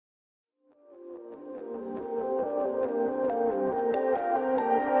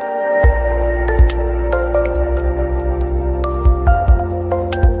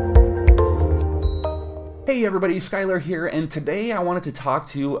Hey everybody, Skylar here, and today I wanted to talk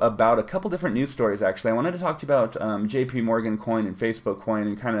to you about a couple different news stories actually. I wanted to talk to you about JPMoRgan and Facebook coin,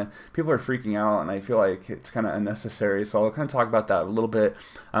 and kind of people are freaking out and I feel like it's kind of unnecessary, so I'll kind of talk about that a little bit.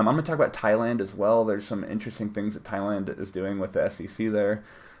 I'm going to talk about Thailand as well. There's some interesting things that Thailand is doing with the SEC there.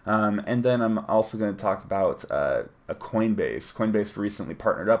 And then I'm also going to talk about a Coinbase. Coinbase recently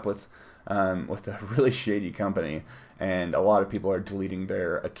partnered up with a really shady company, and a lot of people are deleting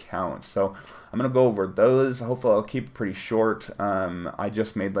their accounts. So I'm going to go over those. Hopefully I'll keep it pretty short. I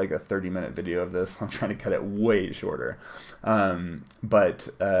just made like a 30-minute video of this. I'm trying to cut it way shorter. But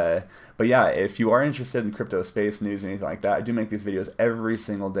yeah, if you are interested in crypto space news and anything like that, I do make these videos every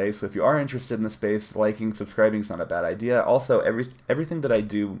single day. So if you are interested in the space, liking, subscribing is not a bad idea. Also, everything that I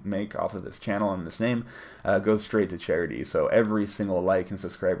do make off of this channel and this name goes straight to charity. So every single like and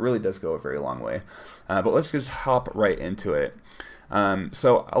subscribe really does go a very long way. But let's just hop right into it.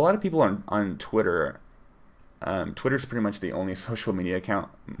 So a lot of people on Twitter, Twitter's pretty much the only social media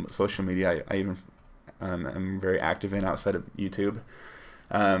I even am very active in outside of YouTube.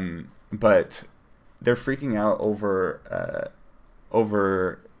 But they're freaking out over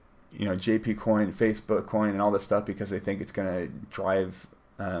JPCoin, Facebook coin, and all this stuff because they think it's going to drive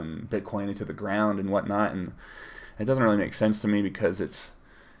Bitcoin into the ground and whatnot. And it doesn't really make sense to me because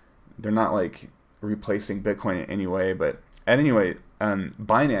they're not like replacing Bitcoin in any way. But at any rate,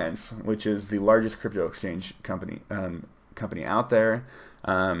 Binance, which is the largest crypto exchange company out there,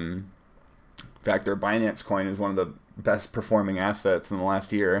 in fact, their Binance coin is one of the best performing assets in the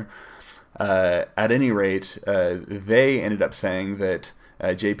last year. At any rate, they ended up saying that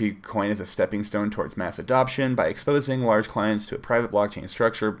JPCoin is a stepping stone towards mass adoption. By exposing large clients to a private blockchain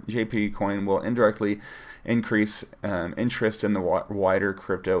structure, JPCoin will indirectly increase interest in the wider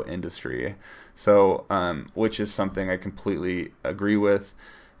crypto industry. So, which is something I completely agree with.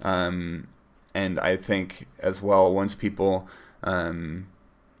 And I think as well, once people,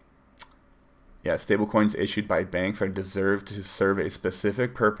 stablecoins issued by banks are deserved to serve a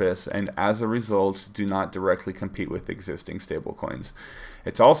specific purpose, and as a result do not directly compete with existing stablecoins.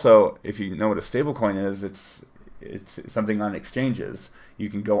 It's also, if you know what a stablecoin is, it's something on exchanges. You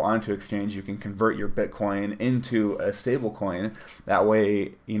can go onto exchange, you can convert your Bitcoin into a stablecoin. That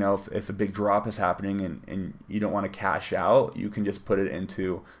way, you know, if a big drop is happening and you don't want to cash out, you can just put it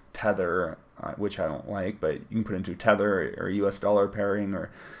into Tether, which I don't like, but you can put it into Tether or US dollar pairing, or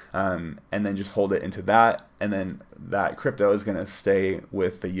and then just hold it into that, and then that crypto is going to stay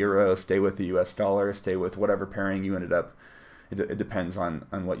with the euro, stay with the US dollar, stay with whatever pairing you ended up. It depends on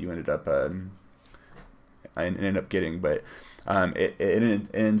what you ended up getting, but it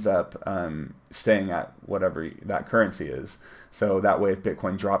ends up staying at whatever that currency is. So that way, if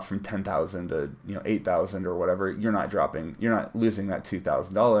Bitcoin drops from 10,000 to 8,000 or whatever, you're not losing that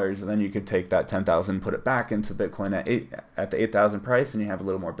 $2,000, and then you could take that 10,000, put it back into Bitcoin at the 8,000 price, and you have a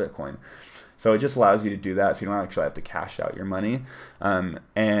little more Bitcoin. So it just allows you to do that, so you don't actually have to cash out your money, and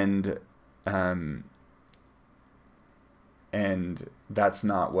that's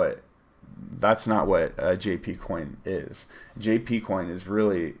not what JPCoin is. JPCoin is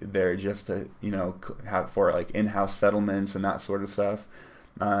really there just to have for like in-house settlements and that sort of stuff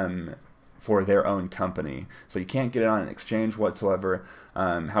for their own company. So you can't get it on an exchange whatsoever.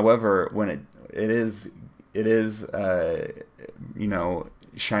 However, when it is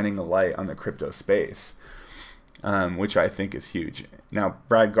shining a light on the crypto space, which I think is huge. Now,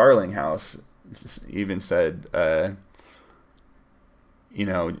 Brad Garlinghouse even said,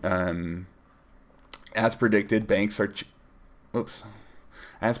 as predicted, banks are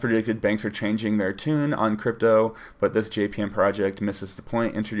changing their tune on crypto, but this JPM project misses the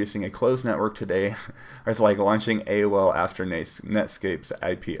point. Introducing a closed network today is like launching AOL after Netscape's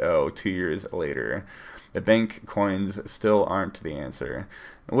IPO 2 years later. The bank coins still aren't the answer,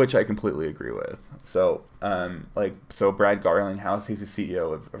 which I completely agree with. So, so Brad Garlinghouse, he's the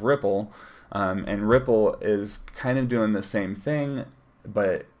CEO of Ripple, and Ripple is kind of doing the same thing,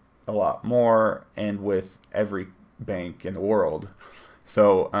 but a lot more, and with every bank in the world.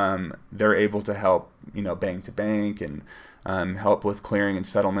 So they're able to help, bank to bank, and help with clearing and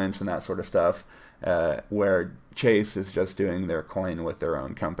settlements and that sort of stuff, where Chase is just doing their coin with their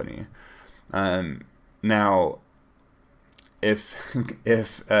own company. Now, if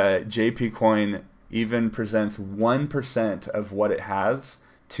JPCoin even presents 1% of what it has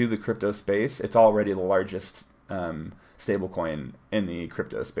to the crypto space, it's already the largest stablecoin in the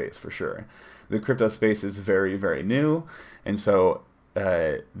crypto space for sure. The crypto space is very, very new, and so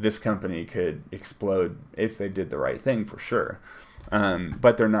this company could explode if they did the right thing for sure.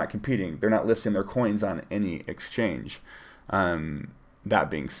 But they're not competing. They're not listing their coins on any exchange. That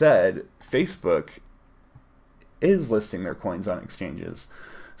being said, Facebook is listing their coins on exchanges.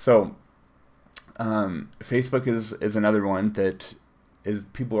 So Facebook is another one that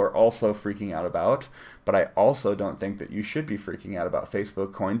people are also freaking out about, but I also don't think that you should be freaking out about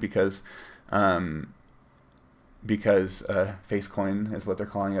Facebook coin because FaceCoin is what they're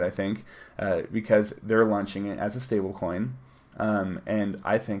calling it, I think, because they're launching it as a stable coin, and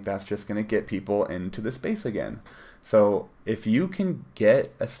I think that's just going to get people into the space again. So if you can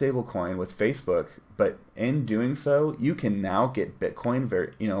get a stable coin with Facebook, but in doing so, you can now get Bitcoin,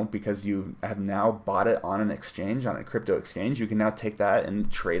 because you have now bought it on an exchange, on a crypto exchange. You can now take that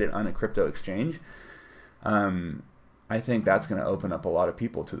and trade it on a crypto exchange. I think that's going to open up a lot of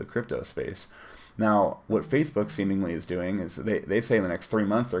people to the crypto space. Now, what Facebook seemingly is doing is they say in the next 3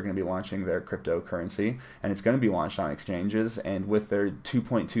 months they're going to be launching their cryptocurrency, and it's going to be launched on exchanges. And with their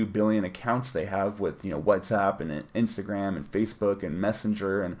 2.2 billion accounts they have with WhatsApp and Instagram and Facebook and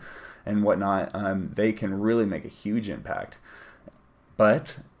Messenger and whatnot, they can really make a huge impact.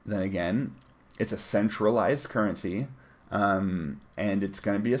 But then again, it's a centralized currency, and it's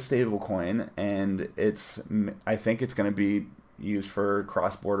going to be a stable coin, and I think it's going to be used for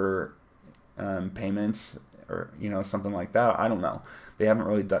cross-border payments or something like that. I don't know. They haven't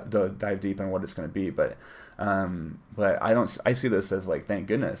really dived deep in what it's going to be, but I see this as like, thank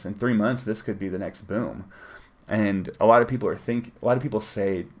goodness, in 3 months this could be the next boom. And a lot of people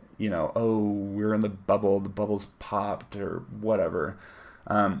say, oh, we're in the bubble, the bubble's popped or whatever.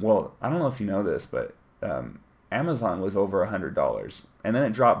 Well, I don't know if you know this, but Amazon was over $100, and then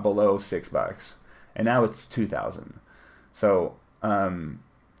it dropped below $6, and now it's 2,000. So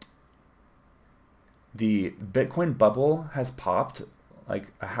the Bitcoin bubble has popped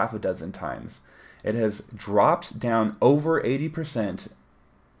like a half a dozen times. It has dropped down over 80%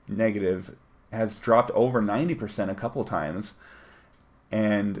 negative, has dropped over 90% a couple times,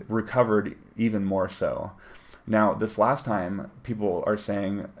 and recovered even more so. Now, this last time, people are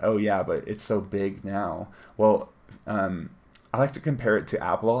saying, oh yeah, but it's so big now. Well, I like to compare it to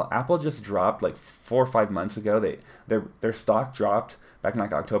Apple. Apple just dropped like 4 or 5 months ago. Their stock dropped back in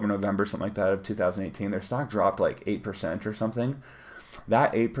like October, November, something like that of 2018. Their stock dropped like 8% or something.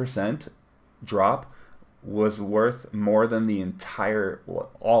 That 8% drop was worth more than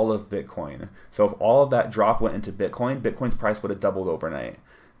all of Bitcoin. So if all of that drop went into Bitcoin, Bitcoin's price would have doubled overnight.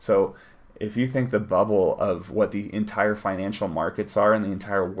 So if you think the bubble of what the entire financial markets are in the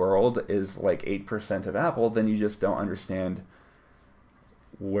entire world is like 8% of Apple, then you just don't understand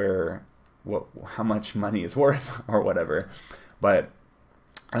how much money is worth or whatever. But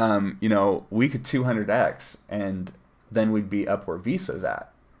we could 200x, and then we'd be up where Visa's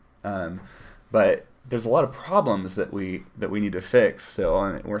at. But there's a lot of problems that we need to fix still,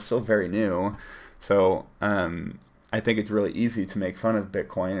 and we're still very new. So I think it's really easy to make fun of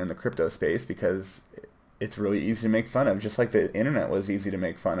Bitcoin and the crypto space because it's really easy to make fun of, just like the internet was easy to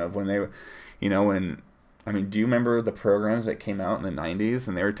make fun of when they, do you remember the programs that came out in the 90s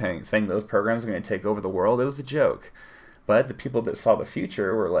and they were saying those programs are going to take over the world? It was a joke. But the people that saw the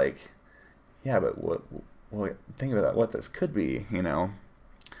future were like, yeah, but think about what this could be,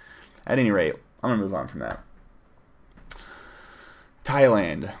 At any rate, I'm going to move on from that.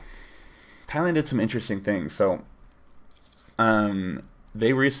 Thailand did some interesting things. So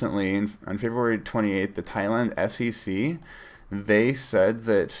they recently, on February 28th, the Thailand SEC, they said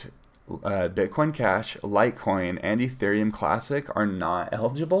that Bitcoin Cash, Litecoin, and Ethereum Classic are not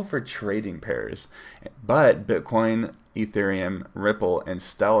eligible for trading pairs, but Bitcoin, Ethereum, Ripple, and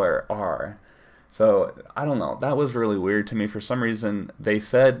Stellar are. So I don't know. That was really weird to me. For some reason, the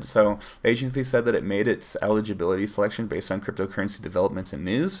agency said that it made its eligibility selection based on cryptocurrency developments and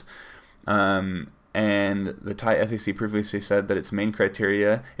news. And the Thai SEC previously said that its main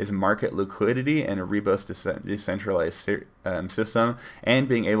criteria is market liquidity and a robust decentralized system, and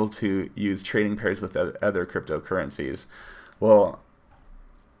being able to use trading pairs with other cryptocurrencies. Well,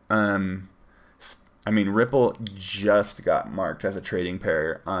 Ripple just got marked as a trading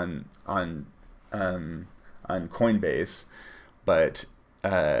pair on Coinbase, but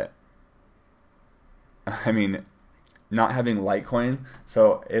not having Litecoin.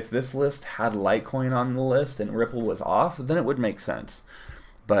 So if this list had Litecoin on the list and Ripple was off, then it would make sense.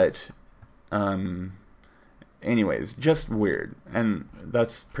 But anyways, just weird. And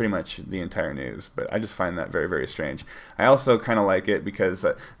that's pretty much the entire news. But I just find that very, very strange. I also kind of like it because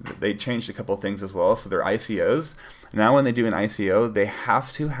they changed a couple things as well. So their ICOs, now when they do an ICO, they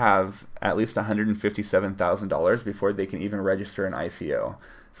have to have at least $157,000 before they can even register an ICO.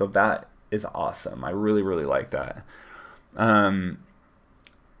 So that is awesome. I really, really like that. I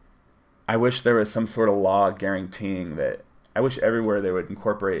wish there was some sort of law guaranteeing that. I wish everywhere they would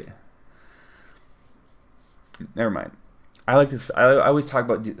incorporate never mind. I always talk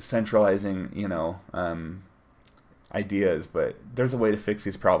about centralizing, you know, ideas, but there's a way to fix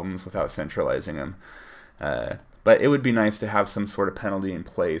these problems without centralizing them. But it would be nice to have some sort of penalty in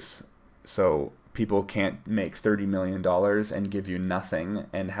place so people can't make $30 million and give you nothing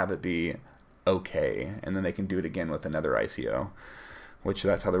and have it be okay, and then they can do it again with another ICO, which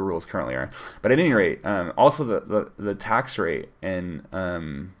that's how the rules currently are. But at any rate, also the tax rate in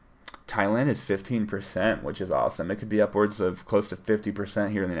Thailand is 15%, which is awesome. It could be upwards of close to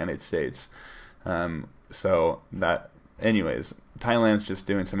 50% here in the United States. So that, anyways, Thailand's just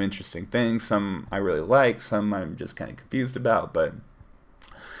doing some interesting things. Some I really like, some I'm just kind of confused about, but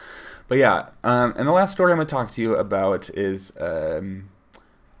yeah. And the last story I'm going to talk to you about is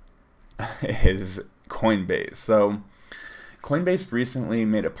Coinbase. So Coinbase recently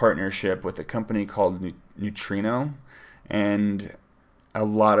made a partnership with a company called Neutrino, and a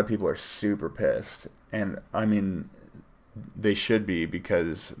lot of people are super pissed. And I mean, they should be,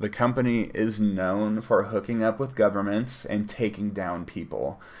 because the company is known for hooking up with governments and taking down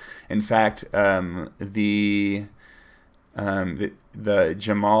people. In fact, the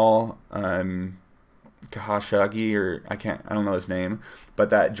Jamal Khashoggi, or I don't know his name, but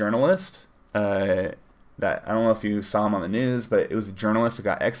that journalist, that I don't know if you saw him on the news, but it was a journalist that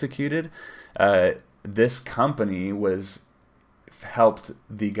got executed. This company helped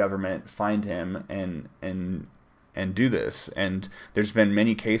the government find him and do this. And there's been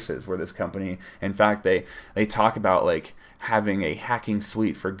many cases where this company, in fact, they talk about like having a hacking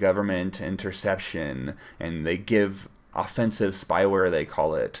suite for government interception, and they give offensive spyware, they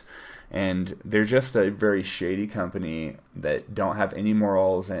call it. And they're just a very shady company that don't have any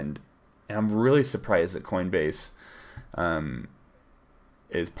morals, and I'm really surprised that Coinbase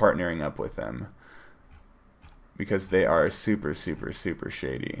is partnering up with them, because they are super, super, super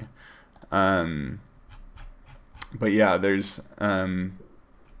shady. But yeah, there's oh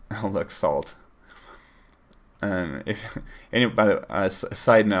look, Salt. By the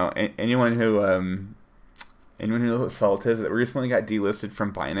side note, anyone who knows what Salt is, it recently got delisted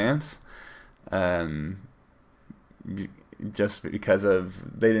from Binance, just because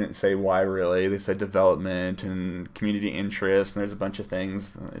of, they didn't say why really. They said development and community interest, and there's a bunch of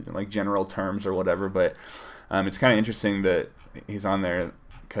things like general terms or whatever. But it's kind of interesting that he's on there,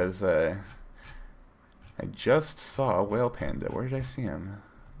 because I just saw Whale Panda. Where did I see him?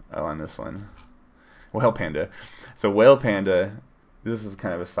 Oh, on this one. Whale Panda. So Whale Panda, this is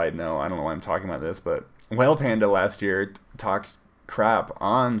kind of a side note. I don't know why I'm talking about this, but Whale Panda last year talked crap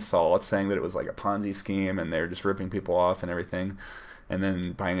on Salt, saying that it was like a Ponzi scheme and they're just ripping people off and everything. And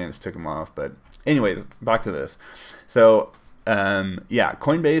then Binance took him off. But anyways, back to this. So yeah,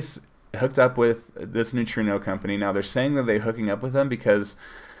 Coinbase hooked up with this Neutrino company. Now they're saying that they're hooking up with them because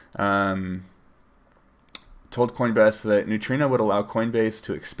told Coinbase that Neutrino would allow Coinbase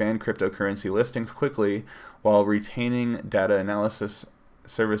to expand cryptocurrency listings quickly while retaining data analysis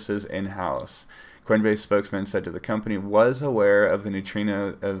services in-house. Coinbase spokesman said that the company was aware of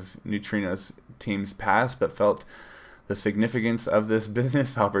Neutrino's team's past, but felt the significance of this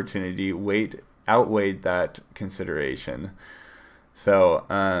business opportunity outweighed that consideration. So,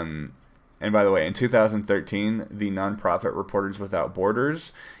 and by the way, in 2013, the nonprofit Reporters Without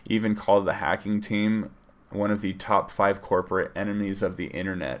Borders even called the hacking team one of the top 5 corporate enemies of the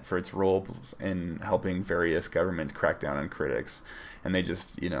internet for its roles in helping various governments crack down on critics. And they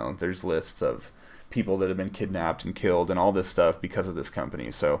just, you know, there's lists of people that have been kidnapped and killed and all this stuff because of this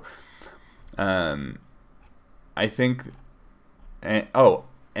company. So I think, and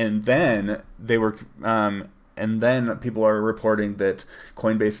then they were, and then people are reporting that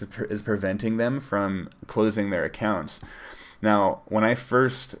Coinbase is preventing them from closing their accounts. Now, when I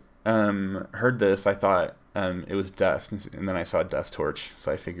first heard this, I thought it was dust, and then I saw Dust Torch, so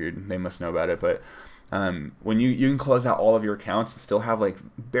I figured they must know about it. But when you can close out all of your accounts and still have like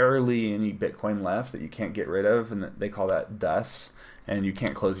barely any Bitcoin left that you can't get rid of, and they call that dust, and you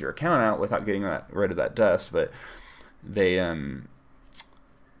can't close your account out without getting rid of that dust. But they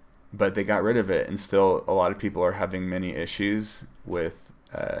got rid of it, and still a lot of people are having many issues with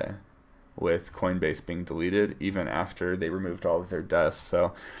Coinbase being deleted even after they removed all of their dust.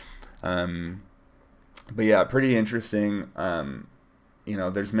 So but yeah, pretty interesting. You know,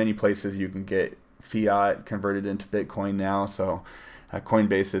 there's many places you can get fiat converted into Bitcoin now, so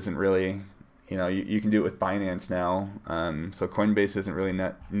Coinbase isn't really, you know, you can do it with Binance now, so Coinbase isn't really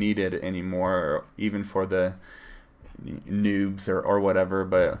needed anymore, even for the noobs or whatever.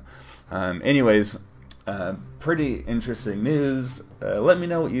 But anyways, pretty interesting news. Let me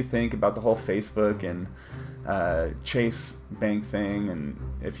know what you think about the whole Facebook and Chase Bank thing, and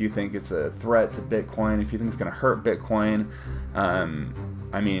if you think it's a threat to Bitcoin, if you think it's going to hurt Bitcoin,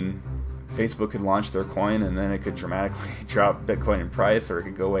 I mean, Facebook could launch their coin and then it could dramatically drop Bitcoin in price, or it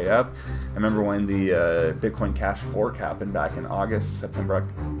could go way up. I remember when the Bitcoin Cash fork happened back in August, September,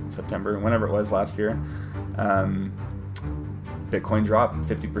 whenever it was last year. Bitcoin dropped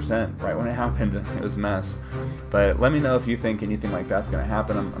 50% right when it happened. It was a mess. But let me know if you think anything like that's going to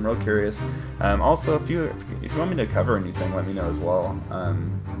happen. I'm real curious. Also, if you want me to cover anything, let me know as well.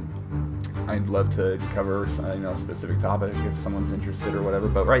 I'd love to cover a specific topic if someone's interested or whatever.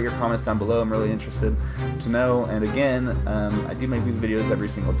 But write your comments down below. I'm really interested to know. And again, I do make these videos every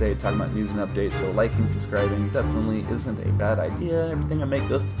single day talking about news and updates. So liking, subscribing definitely isn't a bad idea. Everything I make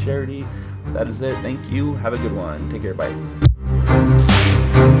goes to charity. That is it. Thank you. Have a good one. Take care. Bye.